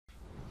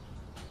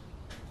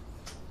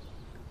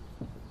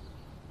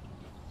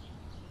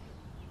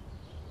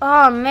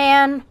Oh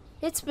man,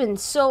 it's been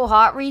so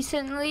hot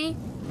recently.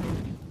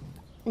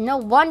 No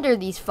wonder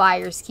these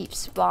fires keep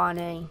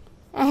spawning.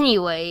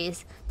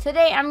 Anyways,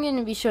 today I'm going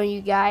to be showing you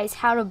guys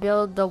how to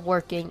build the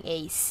working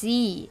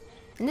AC.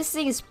 And this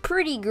thing is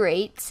pretty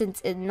great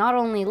since it not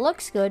only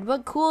looks good,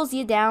 but cools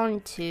you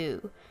down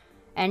too.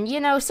 And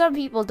you know, some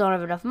people don't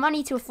have enough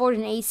money to afford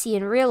an AC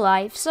in real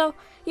life, so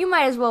you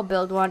might as well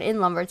build one in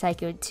Lumber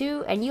Tycoon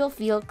 2 and you'll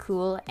feel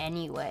cool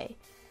anyway.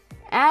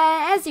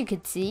 As you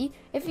can see,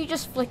 if you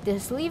just flick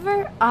this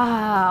lever,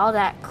 all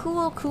that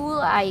cool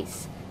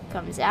ice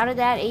comes out of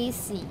that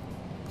AC. It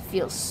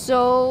feels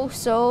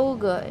so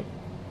good.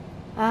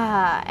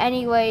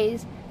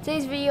 Anyways,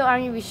 today's video I'm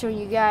going to be showing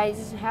you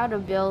guys how to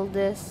build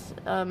this.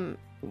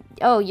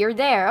 Oh, you're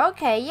there.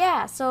 Okay,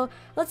 yeah. So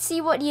let's see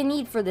what you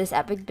need for this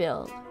epic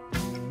build.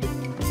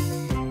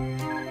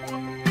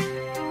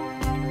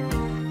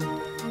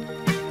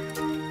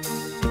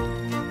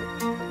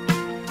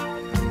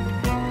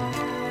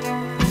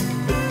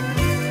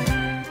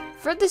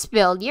 For this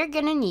build, you're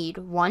gonna need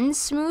 1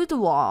 smooth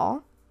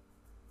wall,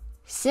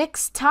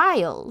 6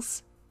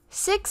 tiles,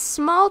 6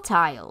 small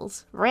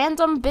tiles,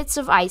 random bits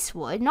of ice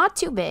wood, not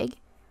too big,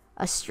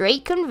 a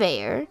straight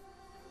conveyor,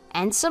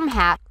 and some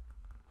hats.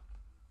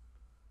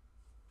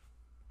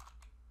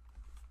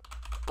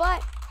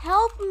 But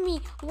help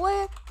me,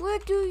 where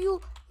do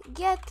you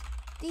get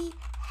the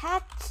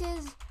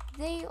hatches?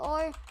 They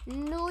are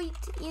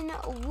not in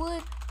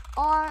wood.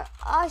 Or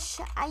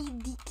us,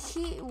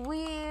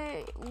 where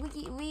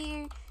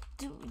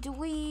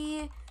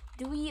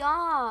do we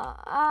are?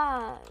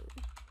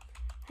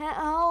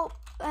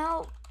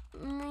 Help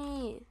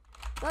me.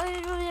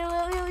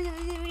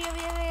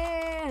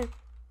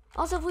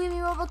 Also, please me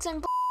Roblox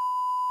and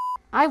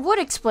I would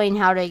explain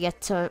how to get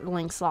to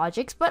Link's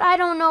logics, but I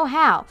don't know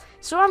how.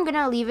 So I'm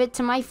gonna leave it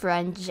to my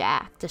friend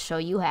Jack to show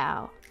you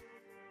how.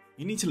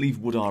 You need to leave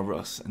Wood R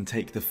Us and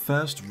take the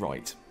first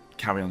right.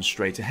 Carry on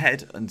straight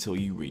ahead until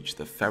you reach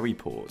the ferry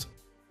port.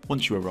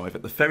 Once you arrive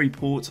at the ferry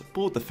port,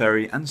 board the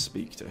ferry and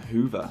speak to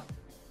Hoover.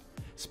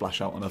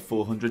 Splash out on a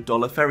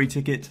 $400 ferry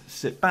ticket,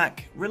 sit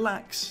back,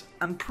 relax,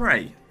 and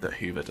pray that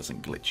Hoover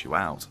doesn't glitch you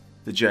out.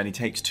 The journey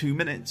takes 2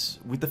 minutes,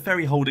 with the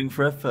ferry holding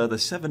for a further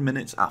 7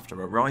 minutes after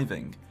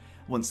arriving.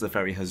 Once the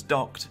ferry has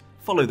docked,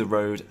 follow the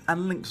road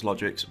and Link's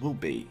logics will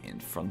be in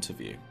front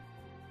of you.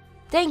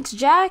 Thanks,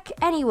 Jack.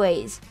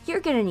 Anyways, you're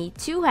gonna need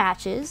 2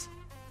 hatches,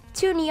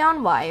 2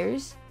 neon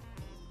wires,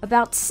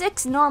 about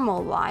 6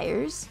 normal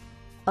wires,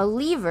 a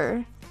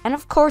lever, and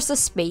of course a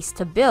space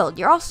to build.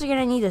 You're also going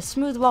to need a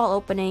smooth wall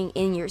opening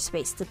in your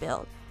space to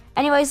build.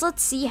 Anyways,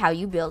 let's see how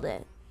you build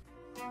it.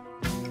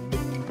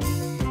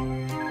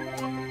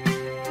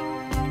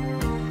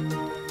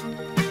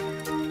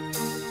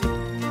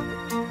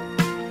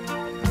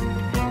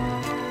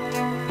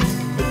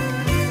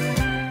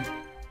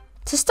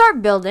 To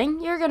start building,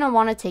 you're going to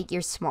want to take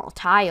your small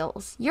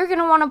tiles. You're going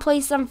to want to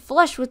place them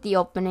flush with the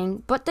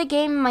opening, but the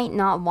game might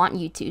not want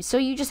you to, so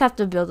you just have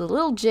to build a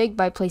little jig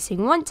by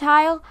placing 1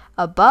 tile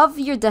above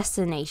your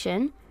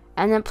destination,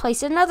 and then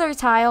place another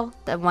tile,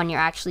 the one you're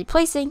actually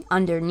placing,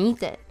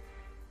 underneath it.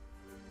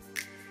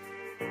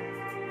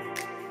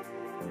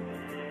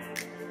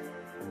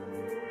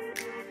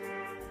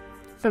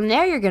 From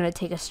there, you're going to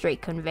take a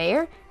straight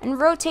conveyor and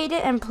rotate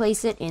it and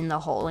place it in the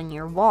hole in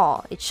your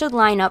wall. It should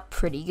line up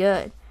pretty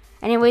good.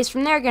 Anyways,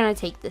 from there, you're going to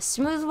take the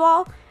smooth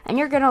wall, and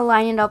you're going to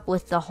line it up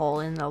with the hole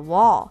in the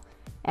wall.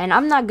 And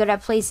I'm not good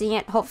at placing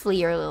it, hopefully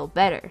you're a little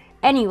better.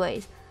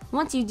 Anyways,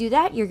 once you do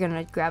that, you're going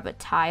to grab a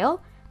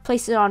tile,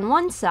 place it on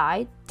one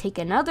side, take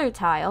another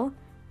tile,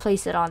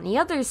 place it on the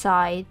other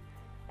side,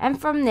 and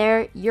from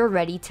there, you're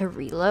ready to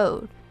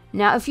reload.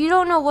 Now, if you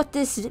don't know what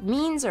this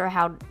means or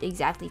how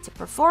exactly to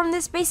perform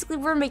this, basically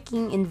we're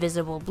making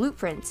invisible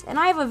blueprints, and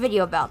I have a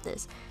video about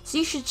this, so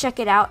you should check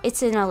it out.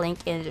 It's in a link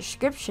in the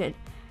description.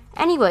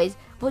 Anyways,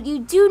 what you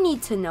do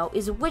need to know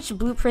is which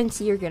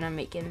blueprints you're going to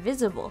make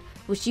invisible,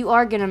 which you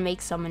are going to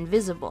make some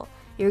invisible.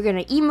 You're going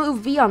to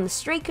E-move B on the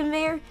straight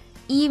conveyor,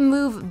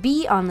 E-move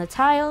B on the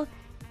tile,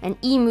 and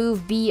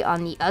E-move B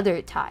on the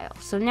other tile.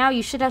 So now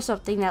you should have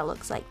something that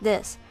looks like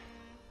this.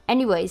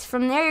 Anyways,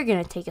 from there you're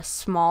going to take a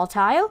small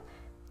tile,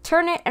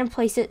 turn it and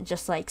place it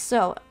just like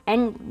so.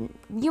 And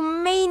you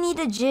may need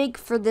a jig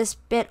for this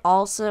bit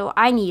also.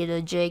 I needed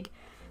a jig.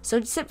 So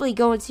simply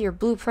go into your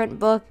blueprint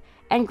book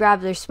and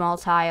grab their small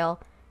tile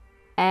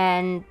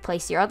and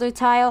place your other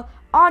tile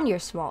on your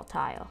small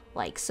tile,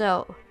 like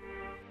so.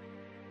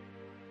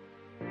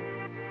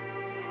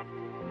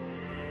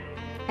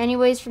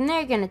 Anyways, from there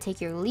you're going to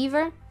take your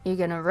lever, you're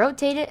going to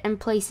rotate it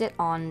and place it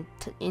on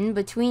in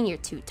between your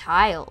 2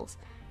 tiles.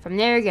 From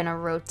there you're going to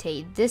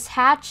rotate this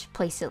hatch,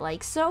 place it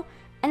like so,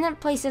 and then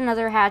place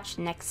another hatch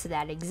next to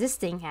that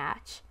existing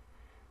hatch.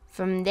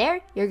 From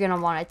there, you're going to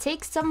want to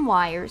take some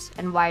wires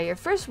and wire your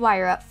first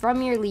wire up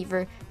from your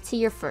lever to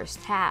your first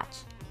hatch,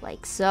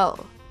 like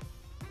so.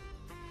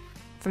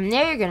 From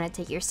there, you're going to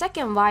take your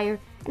second wire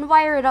and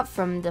wire it up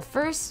from the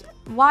first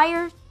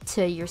wire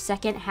to your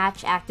second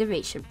hatch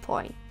activation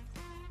point.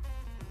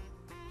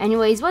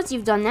 Anyways, once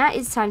you've done that,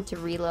 it's time to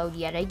reload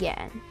yet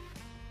again.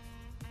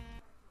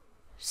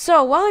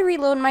 So while I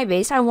reload my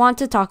base, I want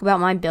to talk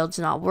about my builds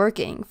not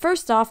working.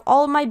 First off,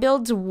 all of my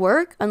builds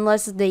work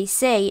unless they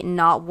say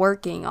not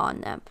working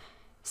on them.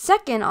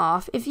 Second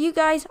off, if you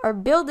guys are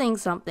building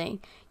something,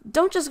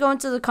 don't just go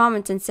into the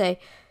comments and say,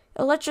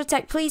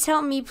 Electrotech, please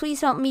help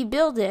me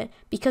build it,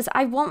 because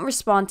I won't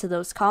respond to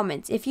those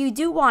comments. If you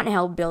do want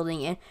help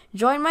building it,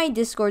 join my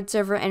Discord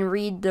server and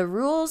read the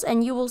rules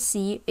and you will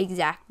see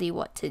exactly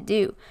what to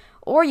do.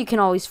 Or you can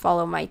always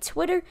follow my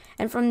Twitter,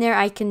 and from there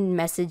I can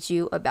message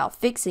you about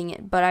fixing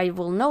it, but I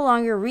will no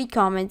longer read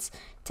comments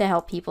to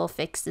help people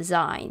fix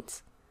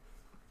designs.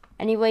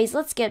 Anyways,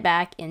 let's get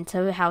back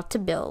into how to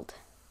build.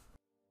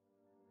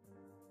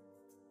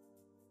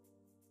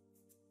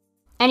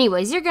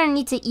 Anyways, you're going to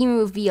need to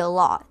move V a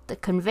lot. The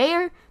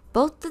conveyor,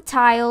 both the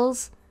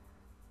tiles,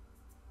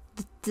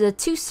 the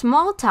two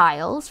small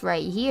tiles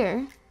right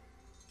here,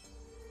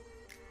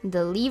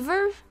 the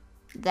lever,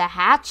 the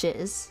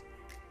hatches,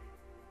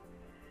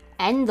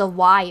 and the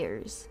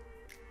wires.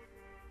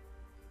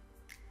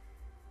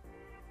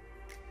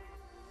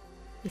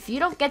 If you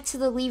don't get to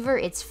the lever,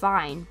 it's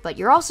fine, but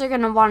you're also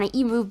going to want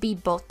to move B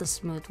both the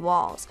smooth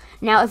walls.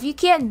 Now, if you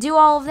can't do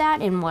all of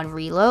that in one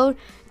reload,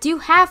 do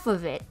half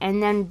of it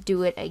and then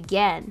do it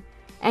again.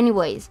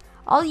 Anyways,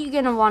 all you're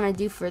going to want to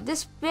do for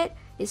this bit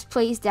is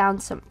place down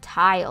some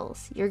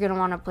tiles. You're going to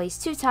want to place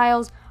 2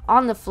 tiles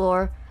on the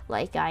floor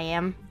like I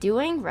am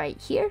doing right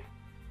here.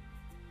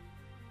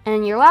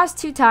 And your last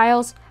 2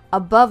 tiles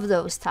above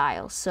those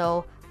tiles,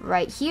 so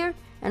right here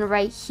and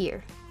right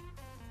here.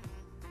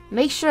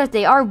 Make sure that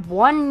they are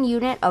 1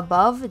 unit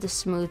above the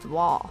smooth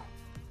wall.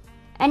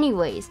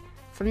 Anyways,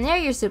 from there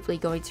you're simply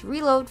going to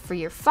reload for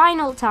your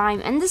final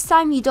time, and this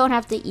time you don't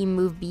have to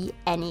move B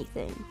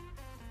anything.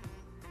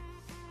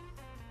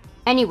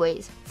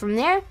 Anyways, from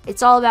there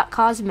it's all about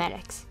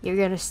cosmetics. You're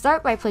going to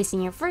start by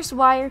placing your first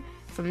wire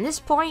from this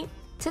point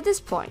to this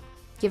point,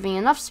 giving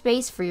enough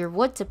space for your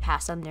wood to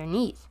pass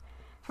underneath.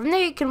 From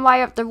there you can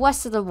wire up the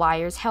rest of the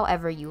wires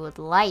however you would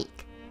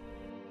like.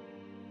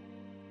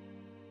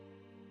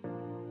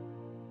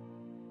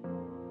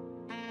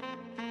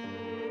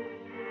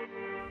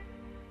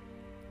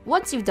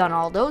 Once you've done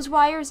all those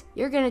wires,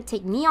 you're going to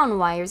take neon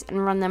wires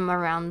and run them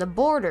around the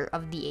border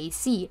of the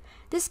AC.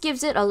 This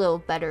gives it a little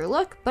better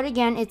look, but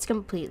again, it's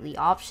completely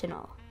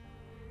optional.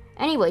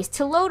 Anyways,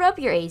 to load up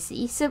your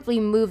AC, simply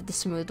move the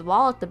smooth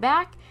wall at the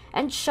back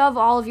and shove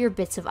all of your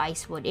bits of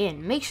ice wood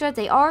in. Make sure that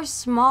they are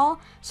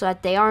small so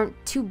that they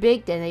aren't too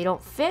big and they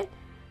don't fit,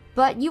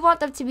 but you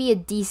want them to be a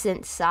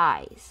decent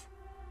size.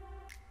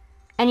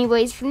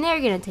 Anyways, from there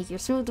you're going to take your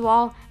smooth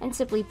wall and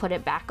simply put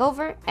it back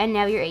over, and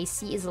now your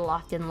AC is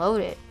locked and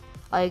loaded.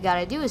 All you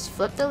gotta do is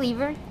flip the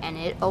lever and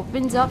it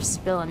opens up,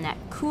 spilling that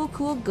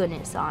cool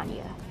goodness on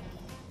you.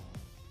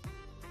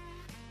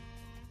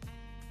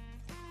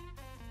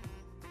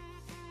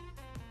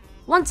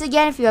 Once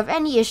again, if you have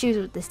any issues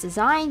with this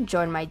design,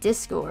 join my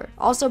Discord.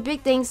 Also,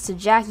 big thanks to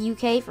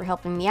JackUK for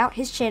helping me out.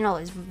 His channel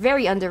is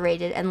very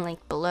underrated and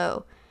linked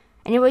below.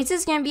 Anyways,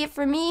 this is going to be it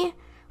for me.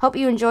 Hope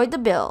you enjoyed the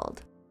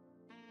build.